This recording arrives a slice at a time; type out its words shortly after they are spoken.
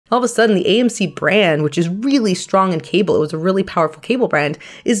all of a sudden the AMC brand, which is really strong in cable, it was a really powerful cable brand,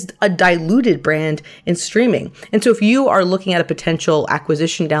 is a diluted brand in streaming. And so if you are looking at a potential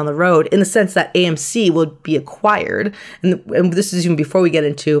acquisition down the road, in the sense that AMC will be acquired, and this is even before we get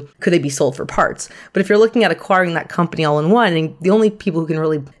into could they be sold for parts, but if you're looking at acquiring that company all in one, and the only people who can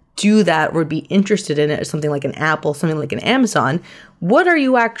really do that or would be interested in it is something like an Apple, something like an Amazon, what are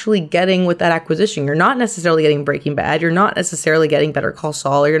you actually getting with that acquisition? You're not necessarily getting Breaking Bad, you're not necessarily getting Better Call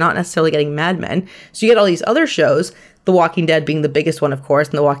Saul, or you're not necessarily getting Mad Men. So you get all these other shows, The Walking Dead being the biggest one, of course,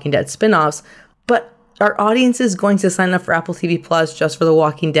 and The Walking Dead spinoffs, but are audiences going to sign up for Apple TV Plus just for The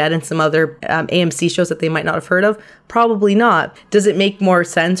Walking Dead and some other AMC shows that they might not have heard of? Probably not. Does it make more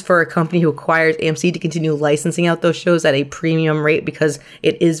sense for a company who acquires AMC to continue licensing out those shows at a premium rate because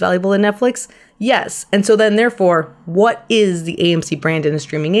it is valuable in Netflix? Yes. And so then therefore, what is the AMC brand in the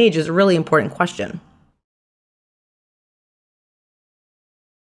streaming age is a really important question.